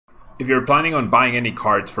If you're planning on buying any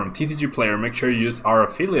cards from TCG Player, make sure you use our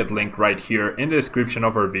affiliate link right here in the description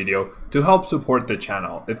of our video to help support the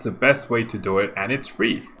channel. It's the best way to do it and it's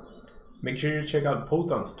free. Make sure you check out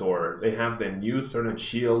Poton Store. They have the new Sword and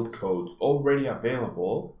Shield codes already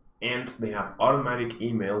available and they have automatic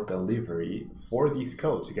email delivery for these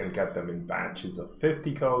codes. You can get them in batches of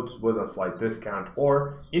 50 codes with a slight discount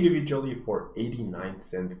or individually for 89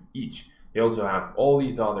 cents each. They also have all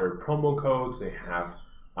these other promo codes. They have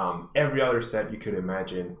every other set you could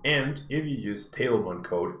imagine, and if you use Tablemon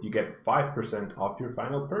code, you get 5% off your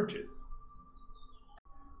final purchase.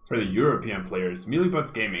 For the European players,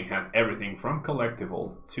 Millibots Gaming has everything from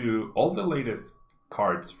collectibles to all the latest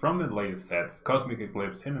cards from the latest sets, Cosmic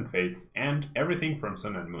Eclipse, Hidden Fates, and everything from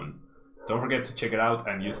Sun and Moon. Don't forget to check it out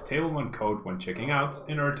and use Tablemon code when checking out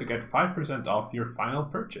in order to get 5% off your final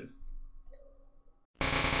purchase.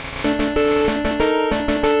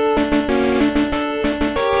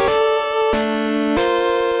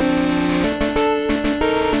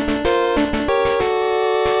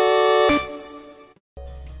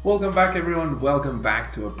 Welcome back everyone, welcome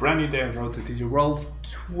back to a brand new day of Road to TCG Worlds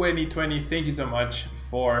 2020. Thank you so much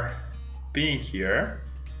for being here.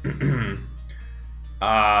 No,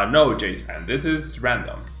 Jace fan, this is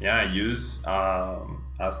random. Yeah, I use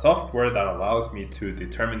a software that allows me to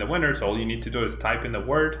determine the winner. So all you need to do is type in the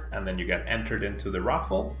word and then you get entered into the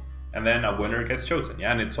raffle and then a winner gets chosen.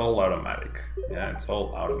 Yeah, and it's all automatic. Yeah, it's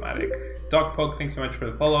all automatic. Dogpoke, thanks so much for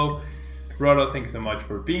the follow. Rodo, thank you so much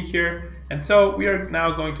for being here. And so we are now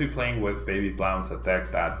going to be playing with Baby Blounce, a deck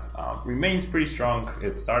that remains pretty strong.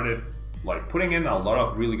 It started like putting in a lot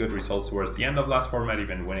of really good results towards the end of last format,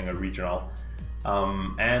 even winning a regional.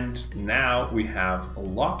 And now we have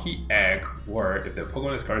Lucky Egg, where if the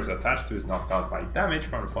Pokemon this card is attached to is knocked out by damage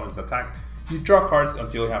from an opponent's attack, you draw cards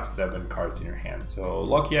until you have 7 cards in your hand. So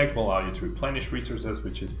Lucky Egg will allow you to replenish resources,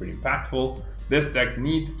 which is pretty impactful. This deck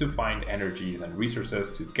needs to find energies and resources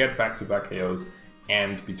to get back-to-back KOs,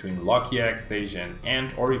 and between Lucky Egg, Zacian,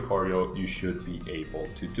 and Oricorio, you should be able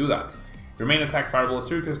to do that. Your main attack, Fireball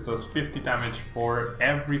Circus, does 50 damage for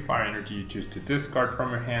every fire energy you choose to discard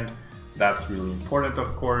from your hand. That's really important,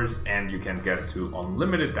 of course, and you can get to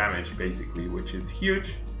unlimited damage, basically, which is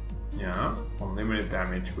huge. Yeah, unlimited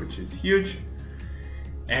damage, which is huge.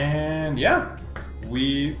 And yeah,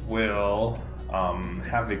 we will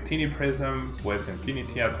have Victini Prism with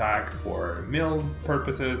Infinity Attack for mill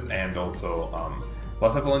purposes, and also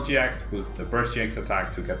Blacephalon GX with the Burst GX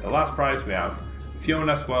attack to get the last prize. We have Phione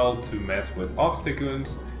as well to mess with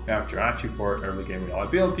obstacles. We have Jirachi for early game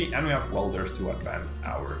reliability, and we have Welders to advance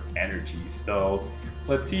our energy. So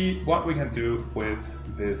let's see what we can do with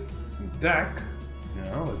this deck.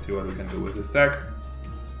 Let's see what we can do with this deck.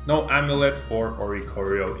 No amulet for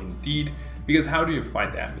Oricorio indeed, because how do you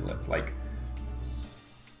find the amulet? Like,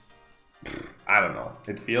 I don't know.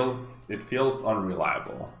 It feels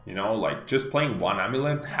unreliable. You know, like just playing one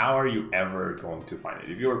amulet, how are you ever going to find it?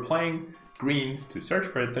 If you're playing greens to search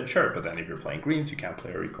for it, then sure. But then if you're playing greens, you can't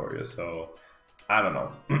play Oricorio. So I don't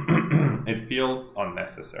know. It feels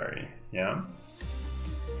unnecessary. Yeah.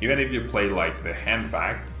 Even if you play like the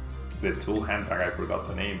handbag, the tool handbag, I forgot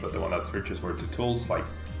the name, but the one that searches for the tools, like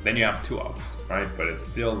then you have 2 outs, right? But it's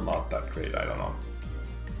still not that great. I don't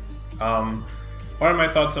know. What are my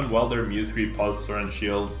thoughts on Welder, Mew 3, Pulse, Sword and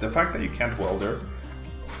Shield? The fact that you can't Welder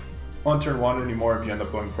on turn 1 anymore if you end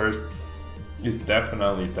up going first is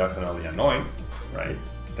definitely annoying, right?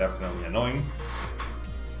 Definitely annoying.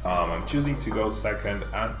 I'm choosing to go second,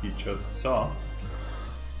 as you just saw.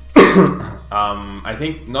 I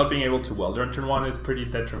think not being able to Welder on turn 1 is pretty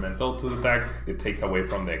detrimental to the deck. It takes away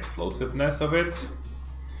from the explosiveness of it.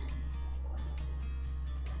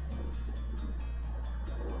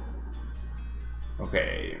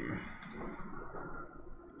 Okay.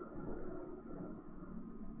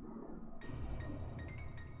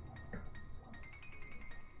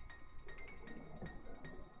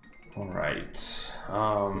 All right.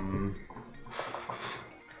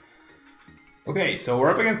 Okay, so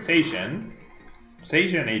we're up against Zacian.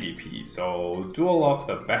 Zacian ADP, so duel of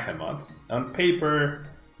the behemoths. On paper,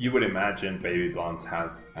 you would imagine Baby Blounce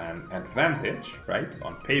has an advantage, right?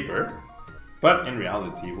 On paper. But in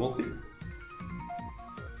reality, we'll see.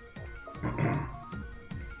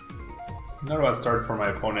 Not a bad start for my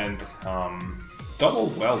opponent. Double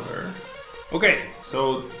Welder. Okay,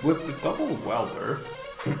 so with the double Welder,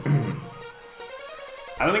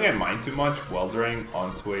 I don't think I mind too much weldering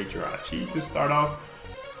onto a Jirachi to start off.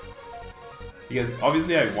 Because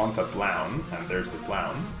obviously I want a Blown, and there's the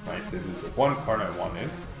Blown, right? This is the one card I wanted.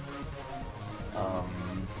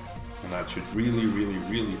 And that should really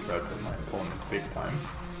threaten my opponent big time.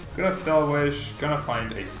 Gonna Stellar Wish, gonna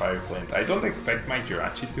find a Fire Flint. I don't expect my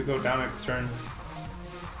Jirachi to go down next turn.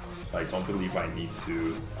 So I don't believe I need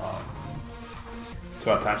to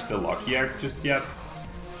attach the Lucky Egg just yet.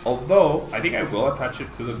 Although, I think I will attach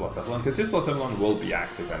it to the Blacephalon, because this Blacephalon will be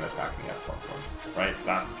active and attacking at some point, right?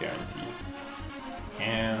 That's guaranteed.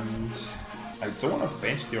 And I don't want to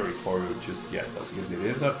bench the Oricorio just yet, though, because it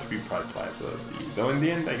is a 3-price liability. Though in the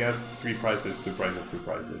end, I guess 3 prices, 2 prices, 2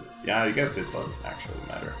 prices. Yeah, I guess it doesn't actually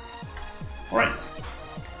matter. Alright.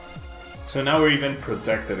 So now we're even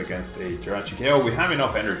protected against a Jirachi KO. We have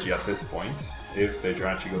enough energy at this point, if the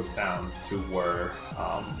Jirachi goes down, to where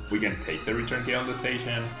we can take the return KO on the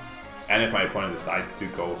station. And if my opponent decides to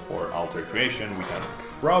go for Alter Creation, we can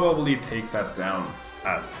probably take that down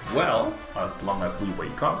as well, as long as we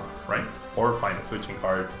wake up, right? Or find a switching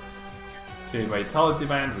card. See a Vitality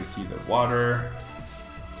Band, we see the water.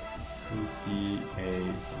 We see a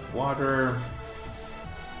water.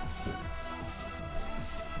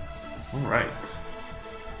 Alright.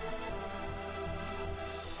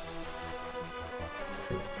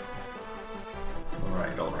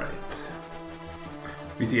 Alright.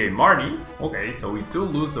 We see a Marnie. Okay, so we do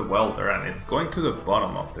lose the Welder and it's going to the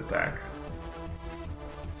bottom of the deck.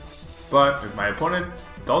 But if my opponent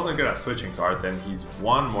doesn't get a switching card, then he's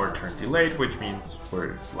one more turn delayed, which means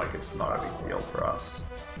it's not a big deal for us.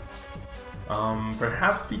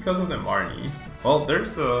 Perhaps because of the Marnie. Well,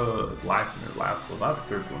 there's the Lysander Lab, so that's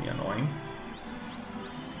certainly annoying.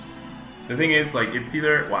 The thing is, it's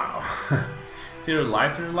either, wow, it's either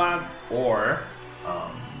Lysander Labs or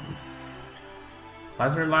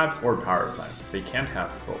Power Plant. They can't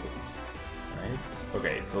have both, right?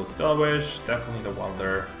 Okay, so Stellar Wish, definitely the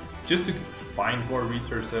Welder. Just to find more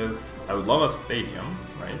resources. I would love a Stadium,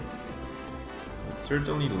 right? I would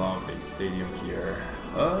certainly love a Stadium here.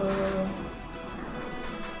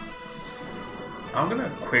 I'm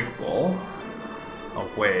gonna Quick Ball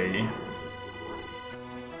away.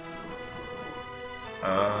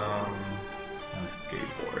 An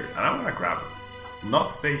Escape Board. And I'm gonna grab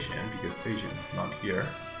not Zacian, because Zacian is not here.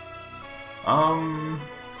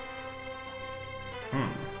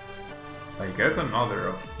 I guess another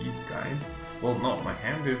of these guys. Well, no, my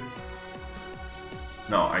hand is...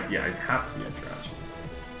 No, yeah, it has to be a Jirachi.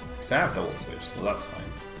 Because I have double switch, so that's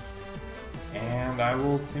fine. And I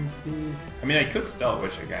will simply... I mean, I could Stellar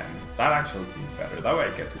Wish again. That actually seems better. That way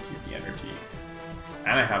I get to keep the energy.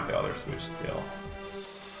 And I have the other switch still.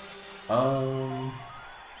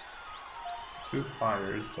 2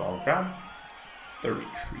 fires, so I'll grab the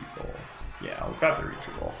Retrieval. Yeah, I'll grab the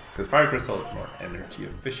Retrieval. Because Fire Crystal is more energy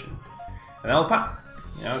efficient. And I'll pass.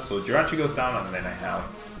 Yeah, so Jirachi goes down, and then I have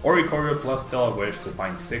Oricorio plus Stellar Wish to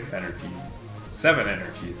find 7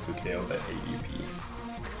 energies to KO the AUP.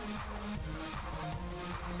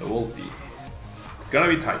 So we'll see. It's gonna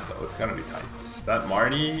be tight though, it's gonna be tight. That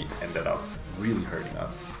Marnie ended up really hurting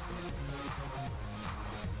us.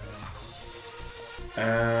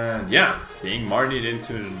 And yeah, being Marnied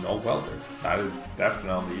into no Welder. That is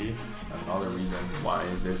definitely another reason why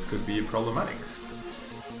this could be problematic.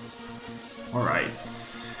 Alright.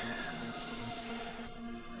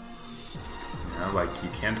 You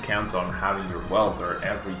can't count on having your Welder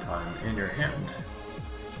every time in your hand.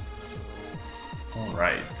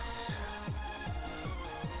 Alright.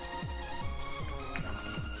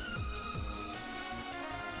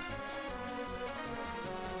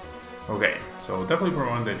 Okay, so definitely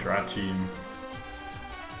promote the Jirachi.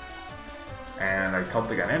 And I helped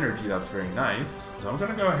to get energy, that's very nice. So I'm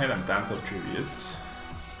gonna go ahead and Dance of Tribute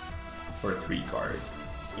for 3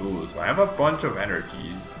 cards. Ooh, so I have a bunch of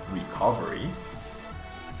energy recovery.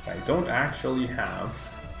 I don't actually have.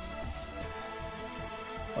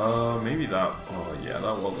 Maybe that. Oh yeah, that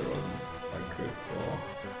Welder wasn't a good call.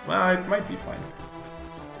 Well, it might be fine.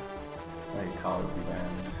 Vitality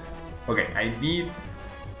Band. Okay, I need.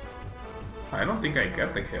 I don't think I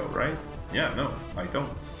get the KO, right? Yeah, no, I don't.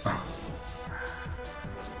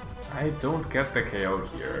 I don't get the KO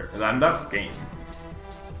here, and that's game.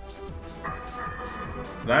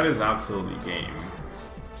 That is absolutely game.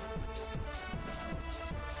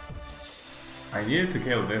 I needed to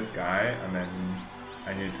KO this guy, and then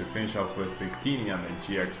I needed to finish off with Victini and then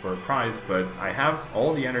GX for a prize, but I have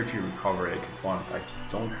all the energy recovery I could want, I just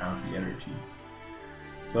don't have the energy.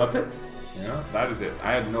 So that's it. Yeah, that is it.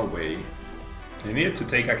 I had no way. I needed to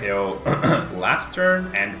take a KO last turn,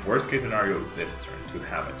 and worst case scenario this turn to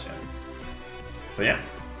have a chance. So yeah,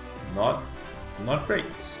 not great.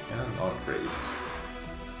 Yeah, not great.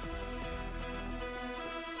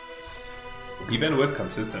 Even with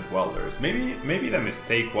consistent Welders, maybe the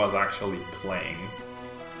mistake was actually playing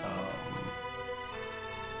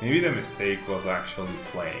Maybe the mistake was actually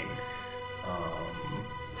playing.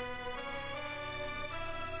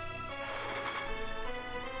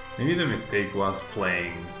 Maybe the mistake was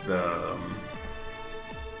playing the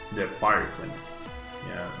Fire Flint.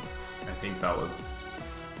 Yeah, I think that was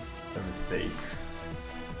the mistake.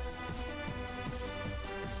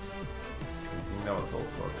 I think that was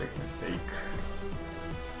also a big mistake.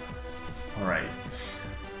 Alright.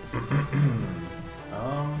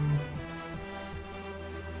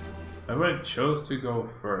 I chose to go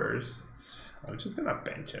first. I'm just gonna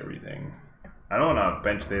bench everything. I don't wanna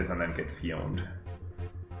bench this and then get Phioned.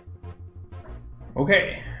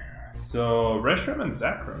 Okay, so Reshiram and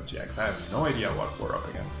Zacian GX. I have no idea what we're up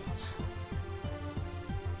against.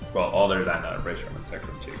 Well, other than a Reshiram and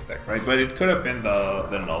Zacian GX deck, right? But it could have been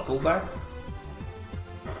the Nozzle deck.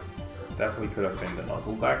 Definitely could have been the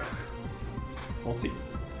Nozzle deck. We'll see.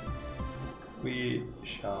 We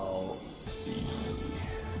shall see.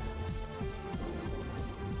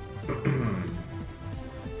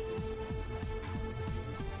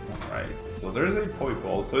 Alright, so there's a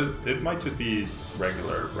Poiball, so it might just be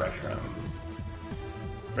regular Reshiram.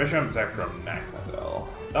 Reshiram, Zacian, Naknadel.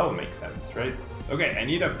 That would make sense, right? Okay, I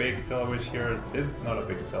need a big Stellar Wish here. This is not a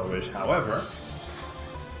big Stellar Wish, however,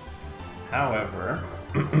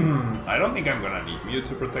 I don't think I'm gonna need Mew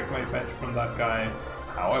to protect my bench from that guy.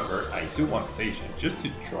 However, I do want Zacian just to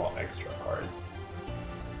draw extra cards.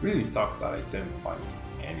 Really sucks that I didn't find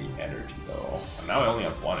any energy though. And now I only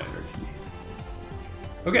have one energy.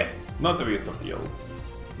 Okay, not the biggest of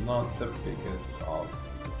deals. Not the biggest of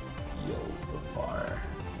deals so far.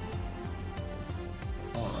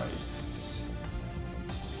 Alright.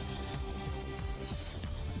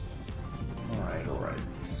 Alright.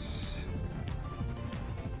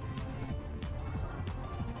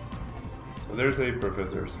 So there's a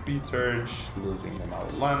Professor's Research, losing the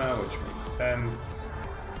Maulana, which makes sense.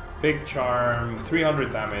 Big Charm,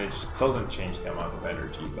 300 damage, doesn't change the amount of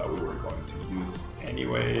energy that we were going to use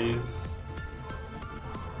anyways.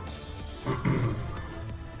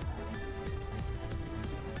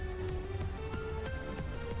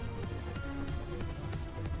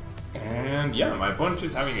 And yeah, my opponent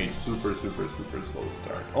is having a super slow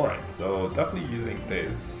start. Alright, so definitely using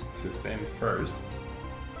this to thin first.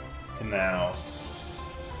 And now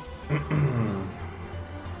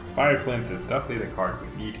Fire Flint is definitely the card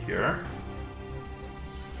we need here.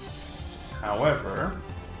 However,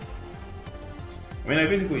 I mean, I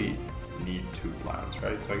basically need 2 plants,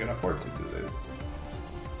 right? So I can afford to do this.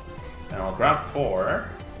 And I'll grab 4,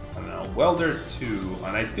 and then I'll Welder 2,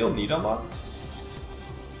 and I still need a lot.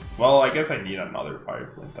 Well, I guess I need another Fire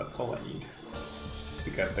Flint, that's all I need to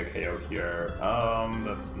get the KO here.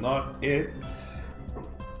 That's not it.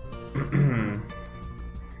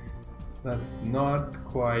 That's not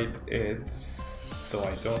quite it, though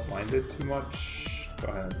I don't mind it too much. Go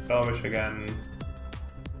ahead and Stellar Wish again.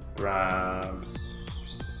 Grab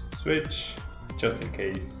Switch, just in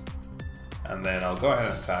case. And then I'll go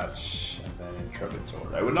ahead and attach, and then Intrepid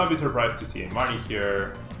Sword. I would not be surprised to see a Marnie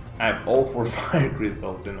here. I have all 4 Fire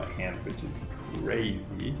Crystals in my hand, which is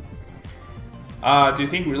crazy. Do you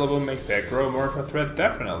think Rillaboom makes aggro more of a threat?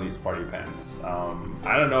 Definitely, Sparty Pants.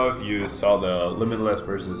 I don't know if you saw the Limitless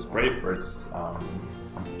versus Brave Birds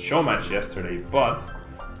show match yesterday, but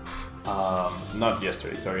not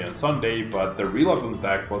yesterday, sorry, on Sunday, but the Rillaboom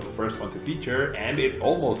deck was the first one to feature, and it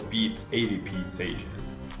almost beat AVP Zacian.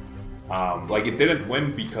 Like, it didn't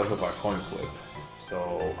win because of a coin flip,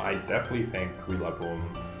 so I definitely think Rillaboom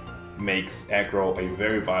makes aggro a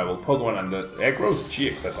very viable Pokemon, and the aggro's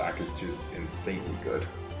GX attack is just insanely good,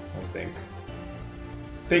 I think.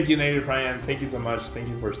 Thank you, Native Ryan, thank you so much, thank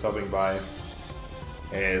you for stopping by.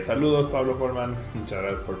 Saludos, Pablo Forman, muchas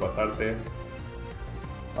gracias por pasarte.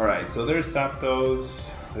 Alright, so there's Zapdos,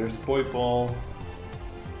 there's Poipole,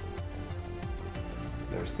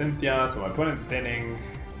 there's Cynthia, so my opponent thinning.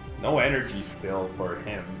 No energy still for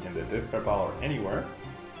him in the discard pile or anywhere.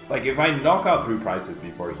 Like, if I knock out 3 prizes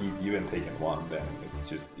before he's even taken 1, then it's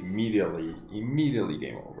just immediately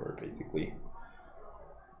game over, basically.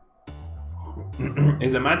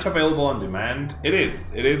 Is the match available on demand? It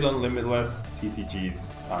is. It is on Limitless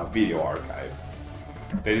TCG's video archive.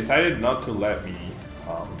 They decided not to let me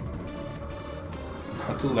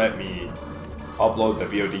upload the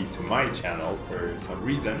VODs to my channel for some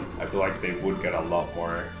reason. I feel like they would get a lot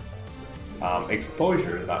more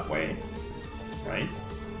exposure that way, right?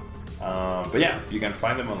 But yeah, you can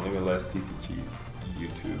find them on Limitless TCG's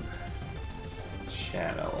YouTube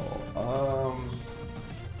channel.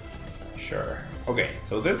 Sure. Okay,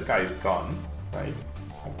 so this guy is gone, right?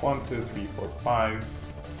 1, 2, 3, 4, 5.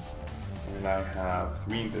 and I have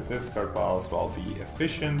 3 in the discard pile, so I'll be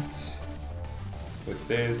efficient with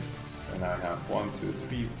this. And I have 1, 2,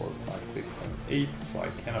 3, 4, 5, 6, 7, 8, so I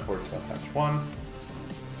can afford to attach 1.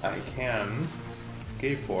 I can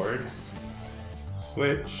Escape Board,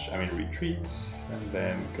 retreat, and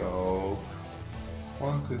then go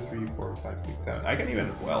 1, 2, 3, 4, 5, 6, 7. I can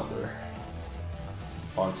even Welder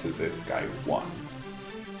onto this guy 1.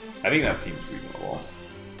 I think that seems reasonable.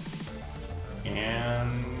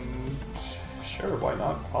 And sure, why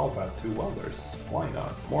not? Pal Pad 2 Welders. Why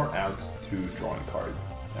not? More outs to drawing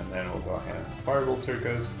cards. And then we'll go ahead and Fireball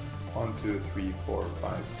Circus. 1, 2, 3, 4,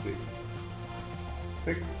 5,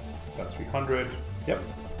 6. That's 300. Yep.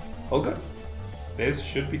 All good. This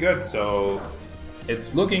should be good. So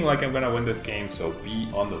it's looking like I'm gonna win this game. So be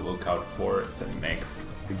on the lookout for the next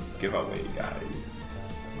giveaway, guys.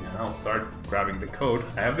 And I'll start grabbing the code.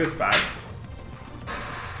 I have this bag.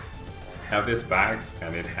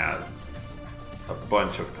 And it has a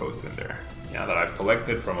bunch of codes in there. Yeah, that I've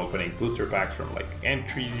collected from opening booster packs from like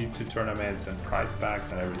entry to tournaments and prize packs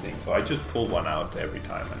and everything. So I just pull one out every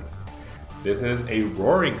time, and this is a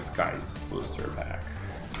Roaring Skies booster pack.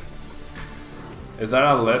 Is that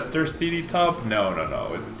a Leicester City top? No,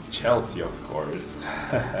 it's Chelsea, of course.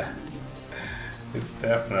 It's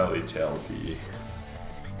definitely Chelsea.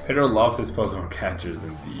 Pedro loves his Pokemon catchers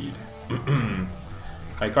indeed.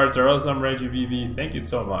 My cards are awesome, Reggie VV. Thank you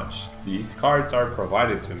so much. These cards are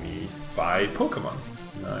provided to me by Pokemon.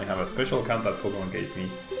 I have a special account that Pokemon gave me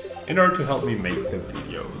in order to help me make the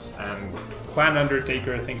videos. And Clan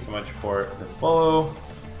Undertaker, thanks so much for the follow.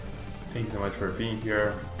 Thanks so much for being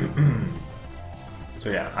here.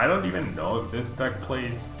 So yeah, I don't even know if this deck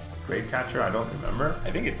plays Great Catcher. I don't remember.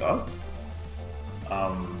 I think it does.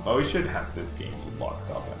 But we should have this game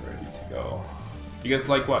locked up and ready to go. Because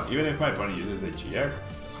like what, even if my opponent uses a GX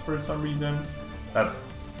for some reason, that's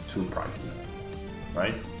 2 prizes,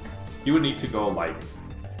 right? You would need to go like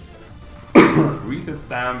reset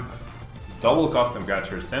stamp, double custom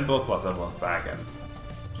catcher, send both Blacephalons back, and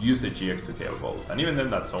use the GX to KO both. And even then,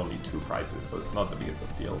 that's only 2 prizes, so it's not the biggest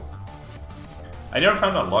of deals. I never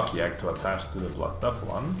found a Lucky Egg to attach to the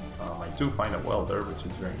Blacephalon. I do find a Welder, which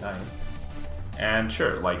is very nice. And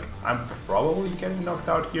sure, like, I'm probably getting knocked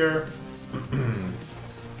out here.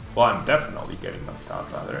 Well, I'm definitely getting knocked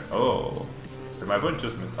out, rather. Oh, did my opponent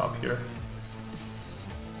just miss up here?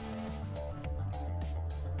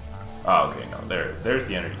 Oh, okay, no, there's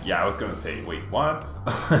the energy. Yeah, I was gonna say, wait, what?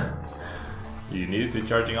 You needed to be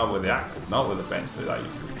charging up with the active, not with the bench, so that you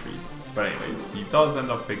can retreat. But anyways, he does end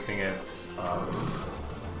up fixing it.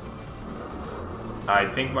 I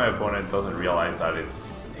think my opponent doesn't realize that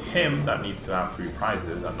it's him that needs to have 3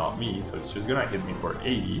 prizes and not me, so it's just gonna hit me for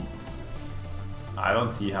 80. I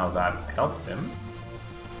don't see how that helps him.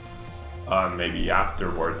 Maybe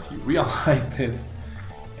afterwards he realized it,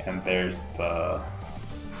 and there's the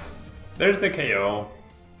KO.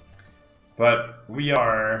 But we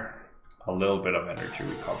are a little bit of energy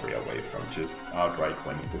recovery away from just outright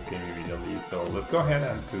winning this game immediately. So let's go ahead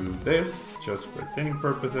and do this just for thinning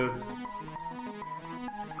purposes.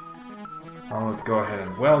 Let's go ahead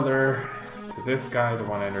and Welder to this guy, the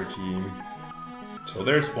 1 energy. So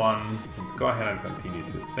there's 1. Let's go ahead and continue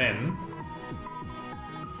to thin.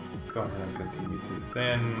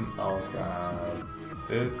 I'll grab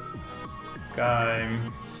this guy.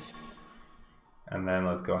 And then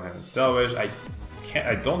let's go ahead and salvage. I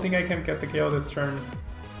don't think I can get the KO this turn.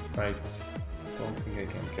 Right. Don't think I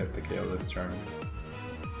can get the KO this turn.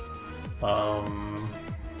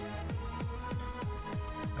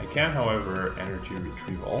 I can, however, Energy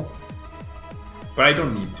Retrieval. But I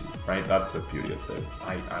don't need to, right? That's the beauty of this.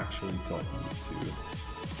 I actually don't need to.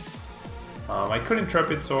 I could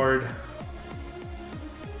Intrepid Sword.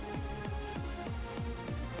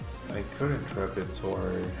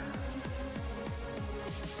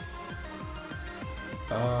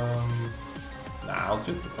 Nah, I'll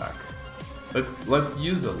just attack. Let's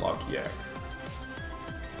use a Lucky Egg.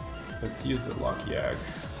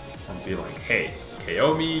 And be like, hey,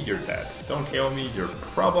 KO me, you're dead. Don't KO me, you're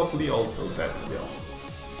probably also dead still.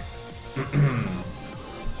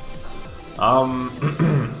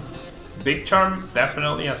 Big Charm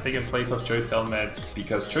definitely has taken place of Choice Helmet,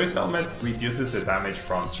 because Choice Helmet reduces the damage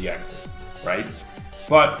from GXs, right?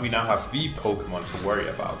 But we now have V Pokemon to worry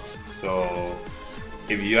about. So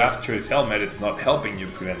if you have Choice Helmet, it's not helping you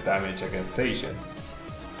prevent damage against Zacian.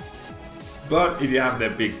 But if you have the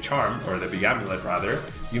Big Charm, or the Big Amulet rather,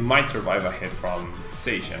 you might survive a hit from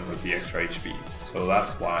Zacian with the extra HP. So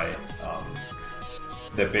that's why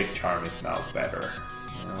the Big Charm is now better.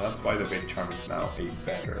 That's why the Big Charm is now a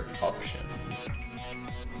better option.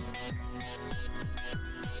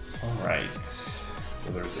 Alright,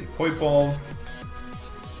 so there's a Poipole,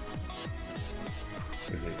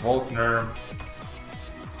 there's a Volkner,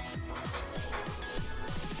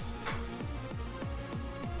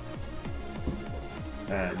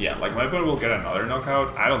 and yeah, like my opponent will get another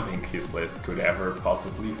knockout. I don't think his list could ever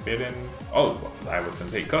possibly fit in. Oh, well, I was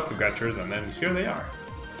gonna say custom catchers, and then here they are.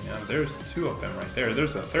 Yeah, there's two of them right there.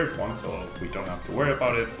 There's a third one, so we don't have to worry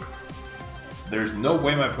about it. There's no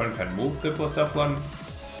way my opponent can move the Blacephalon.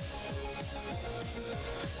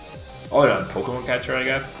 Other than Pokemon Catcher, I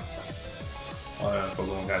guess. Other than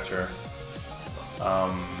Pokemon Catcher.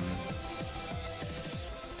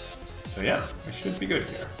 So yeah, we should be good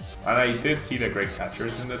here. And I did see the Great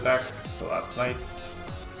Catchers in the deck, so that's nice.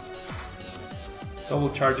 Double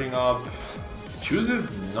charging up. Chooses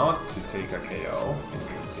not to take a KO,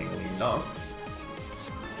 interestingly enough.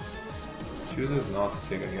 Chooses not to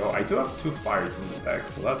take a KO. I do have 2 fires in the deck,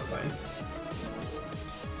 so that's nice.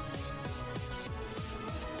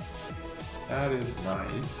 That is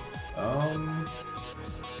nice. So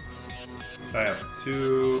I have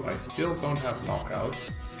 2. I still don't have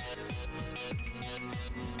knockouts,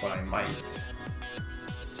 but I might.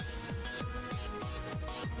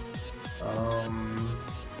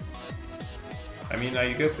 I mean,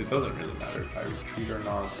 I guess it doesn't really matter if I retreat or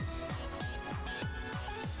not.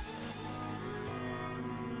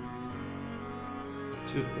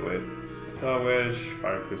 Just do it. Star Wish,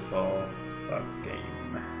 Fire Crystal, that's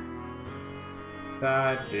game.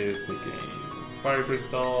 That is the game. Fire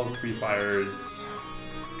Crystal, 3 fires.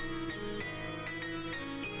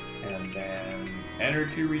 And then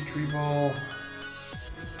Energy Retrieval.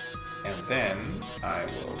 And then I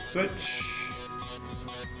will switch.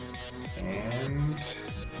 And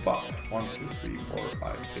buff. 1, 2, 3, 4,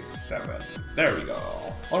 5, 6, 7. There we go.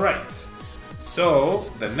 Alright. So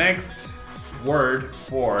the next word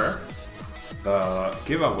for the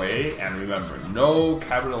giveaway, and remember, no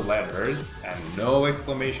capital letters and no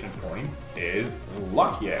exclamation points, is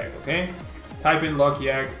Lucky Egg, okay? Type in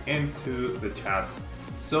Lucky Egg into the chat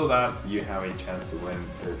so that you have a chance to win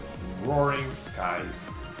this Roaring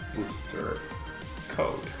Skies booster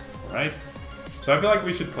code, alright? So I feel like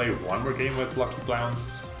we should play one more game with Lucky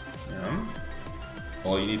Clowns. Yeah.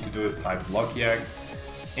 All you need to do is type Lucky Egg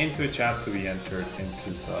into a chat to be entered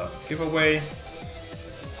into the giveaway.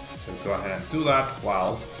 So go ahead and do that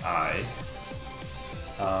whilst I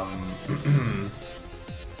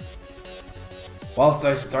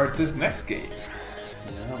start this next game.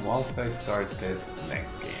 Yeah, whilst I start this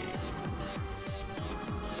next game.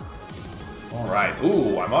 Alright,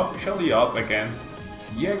 ooh, I'm actually up against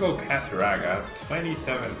Diego Casaraga,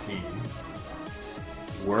 2017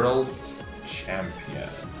 World Champion.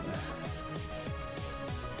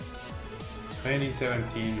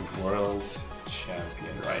 2017 World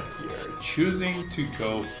Champion right here. Choosing to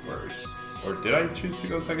go first. Or did I choose to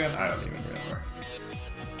go second? I don't even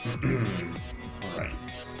remember.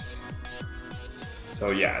 Alright.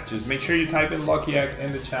 So yeah, just make sure you type in Lucky Egg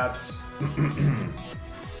in the chat.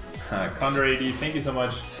 Condor80, thank you so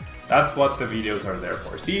much. That's what the videos are there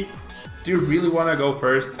for. See, do you really want to go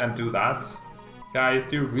first and do that? Guys,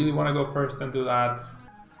 do you really want to go first and do that?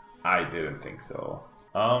 I didn't think so.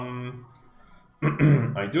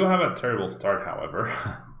 I do have a terrible start, however.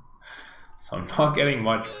 So I'm not getting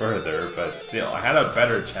much further, but still, I had a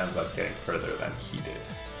better chance of getting further than he did.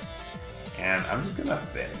 And I'm just gonna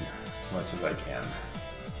thin as much as I can.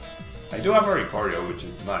 I do have Oricorio, which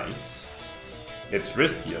is nice. It's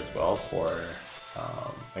risky as well for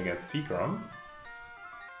against Pikarom.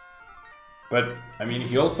 But, I mean,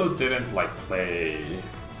 he also didn't like play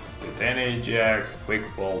with NAGX, Quick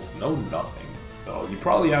Balls, no nothing. So he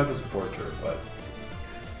probably has a supporter, but...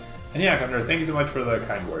 And yeah, Condor, thank you so much for the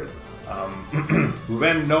kind words.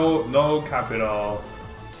 Ruben, no capital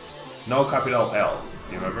L.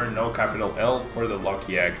 Remember, no capital L for the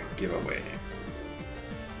Lucky Egg giveaway.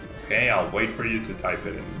 Okay, I'll wait for you to type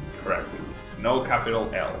it in correctly. No capital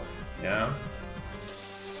L, yeah?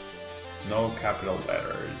 No capital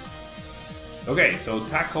letters. Okay, so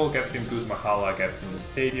Tackle gets him Guz Mahala, gets him the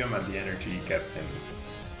Stadium, and the Energy gets him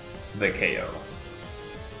the KO.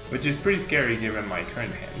 Which is pretty scary given my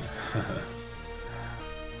current hand.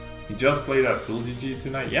 He just played at Soul GG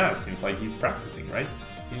tonight. Yeah, it seems like he's practicing, right?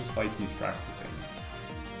 Seems like he's practicing.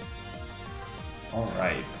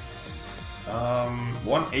 Alright.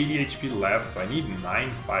 180 HP left, so I need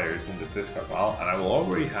 9 fires in the discard pile, and I will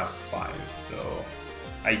already have 5, so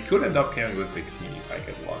I could end up carrying with Victini if I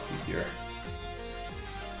get lucky here.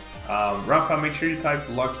 Rafa, make sure you type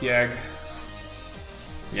Lucky Egg.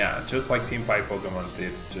 Yeah, just like Team Pipe Pokemon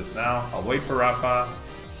did just now. I'll wait for Rafa,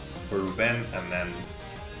 for Ruben, and then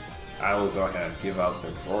I will go ahead and give out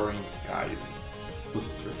the Roaring Skies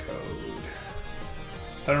booster code.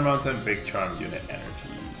 Thunder Mountain, Big Charm, Unit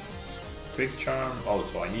Energy. Big Charm, oh,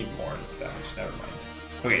 so I need more damage, never mind.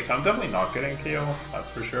 Okay, so I'm definitely not getting a KO, that's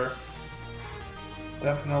for sure.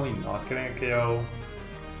 Definitely not getting a KO.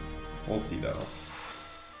 We'll see though.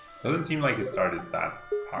 Doesn't seem like his start is that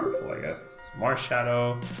powerful, I guess. Mars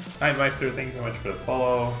Shadow, Nightmeister, thank you so much for the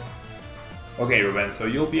follow. Okay, Ruben, so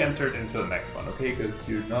you'll be entered into the next one, okay? Because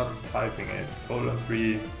you're not typing it. Photon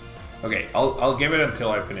 3. Okay, I'll give it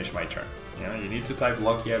until I finish my turn. Yeah, you need to type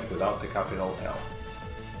Lucky Egg without the capital L.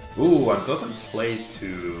 Ooh, and doesn't play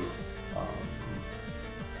to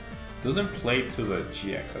the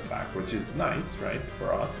GX attack, which is nice, right,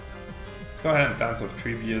 for us. Let's go ahead and Dance of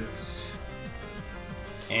Tribute.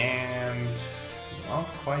 And not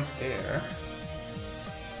quite there.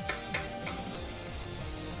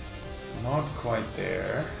 Not quite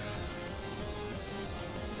there.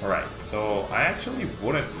 Alright, so I actually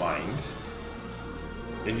wouldn't mind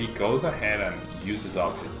if he goes ahead and uses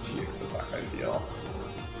up his GX attack, I feel.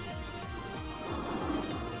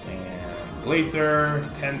 And Blazer,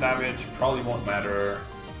 10 damage, probably won't matter.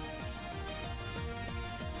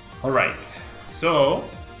 Alright, so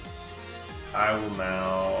I will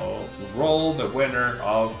now roll the winner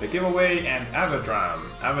of the giveaway and Avadram.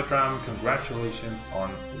 Avadram, congratulations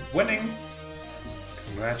on winning.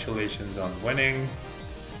 Congratulations on winning.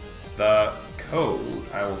 The code,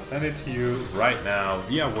 I will send it to you right now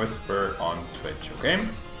via Whisper on Twitch, okay?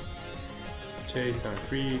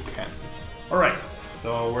 J73 Ken. Alright,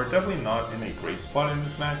 so we're definitely not in a great spot in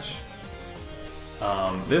this match.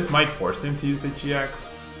 This might force him to use the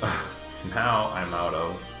GX. Now I'm out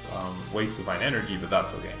of ways to find energy, but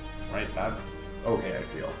that's okay, right? That's okay, I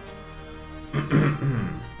feel.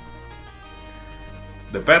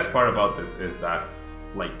 The best part about this is that,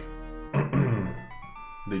 like,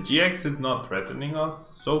 the GX is not threatening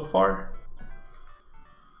us so far.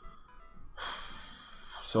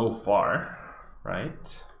 So far,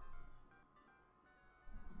 right?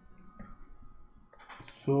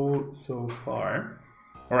 So far.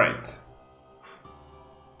 Alright.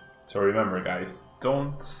 So remember, guys,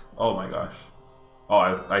 don't... Oh my gosh. Oh,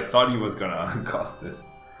 I thought he was gonna cost this.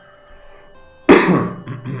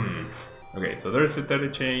 Okay, so there's the data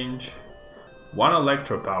change. One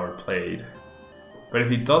Electro Power played. But if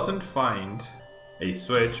he doesn't find a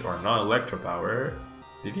switch or non-Electro Power...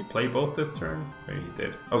 Did he play both this turn? Maybe he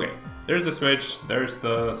did. Okay, there's the switch. There's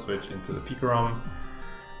the switch into the Pikarom.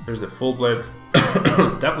 There's the Full Blitz.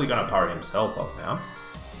 Definitely gonna power himself up now.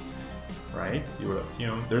 Right, you would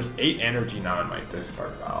assume. There's 8 energy now in my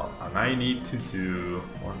discard pile, and I need to do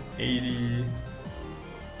 180.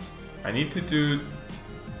 I need to do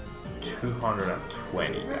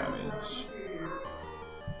 220 damage.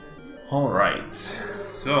 Alright,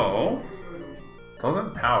 so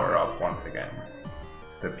doesn't power up once again.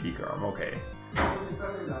 The Pikarom, okay.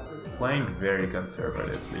 Playing very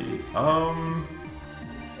conservatively. I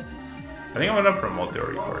think I'm gonna promote the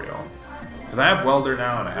Oricorio. Because I have Welder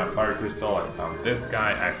now and I have Fire Crystal, I found this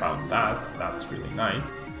guy, I found that, that's really nice.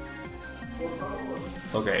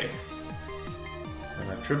 Okay.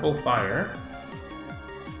 And a triple fire.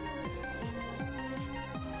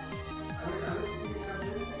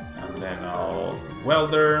 And then I'll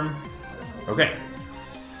Welder. Okay.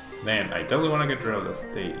 Then I definitely want to get rid of the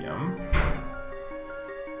Stadium.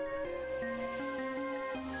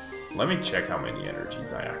 Let me check how many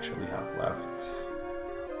energies I actually have left.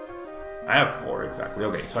 I have 4 exactly.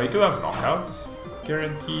 Okay, so I do have knockout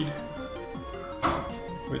guaranteed,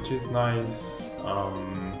 which is nice.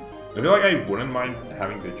 I feel like I wouldn't mind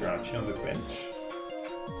having the Jirachi on the bench.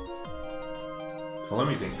 So let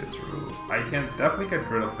me think this through. I can definitely get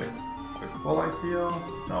rid of the Quick Ball, I feel.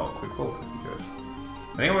 No, Quick Ball could be good.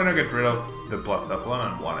 I think I'm gonna get rid of the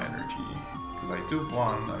Blacephalon and 1 energy. Because I do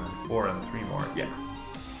 1 and then 4 and 3 more. Yeah.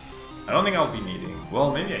 I don't think I'll be needing.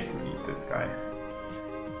 Well, maybe I do need this guy.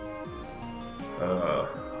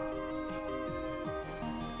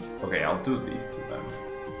 Okay, I'll do these 2 then.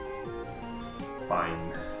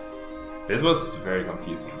 Fine. This was very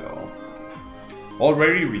confusing though.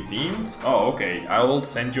 Already redeemed? Oh, okay. I will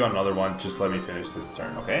send you another one. Just let me finish this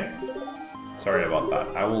turn, okay? Sorry about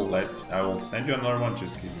that. I will send you another one.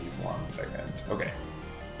 Just give me 1 second. Okay.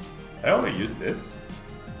 I only use this.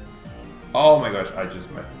 Oh my gosh! I just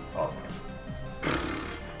messed it up.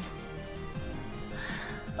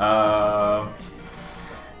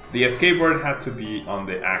 The escape board had to be on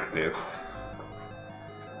the active.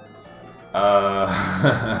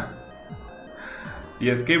 The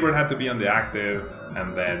escape board had to be on the active,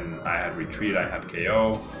 and then I had retreat, I had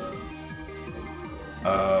KO.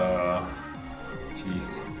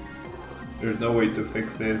 Jeez. There's no way to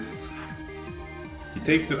fix this. He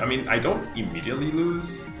takes two. I mean, I don't immediately lose,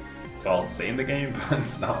 so I'll stay in the game, but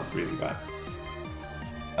that was really bad.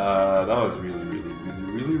 That was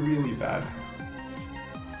really bad.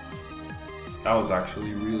 That was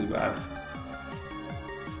actually really bad.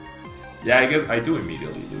 Yeah, I guess I do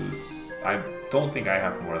immediately lose. I don't think I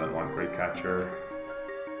have more than one Great Catcher.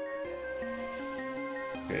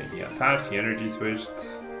 Okay, he attached, he energy switched.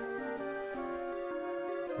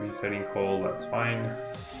 Resetting cold, that's fine.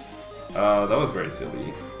 That was very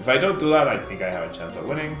silly. If I don't do that, I think I have a chance of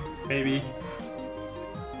winning, maybe.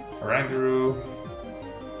 Oranguru.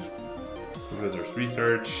 Professor's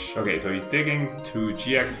Research. Okay, so he's digging to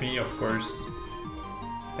GX me, of course.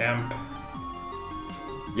 Stamp.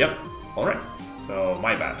 Yep, alright. So,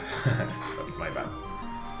 my bad. That's my bad.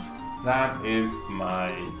 That is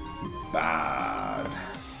my bad.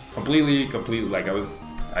 Completely, like that was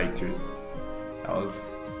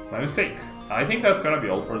my mistake. I think that's gonna be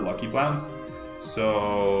all for Lucky Blams.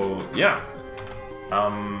 So yeah,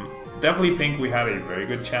 definitely think we had a very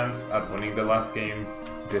good chance at winning the last game,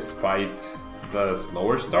 despite the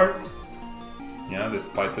slower start. Yeah,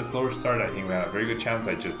 despite the slower start, I think we had a very good chance.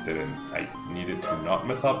 I just didn't. I needed to not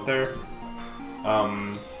mess up there.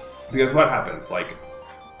 Because what happens? Like,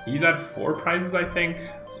 he's at 4 prizes, I think.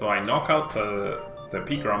 So I knock out the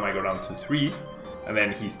peak ROM, I go down to 3. And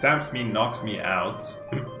then he stamps me, knocks me out.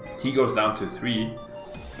 He goes down to 3.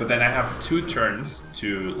 But then I have 2 turns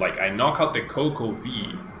to, like, I knock out the Coco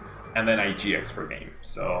V, and then I GX for game.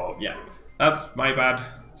 So yeah, that's my bad.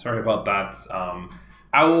 Sorry about that.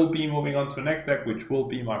 I will be moving on to the next deck, which will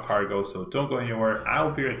be my cargo. So don't go anywhere.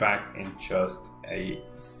 I'll be right back in just a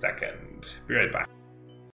second. Be right back.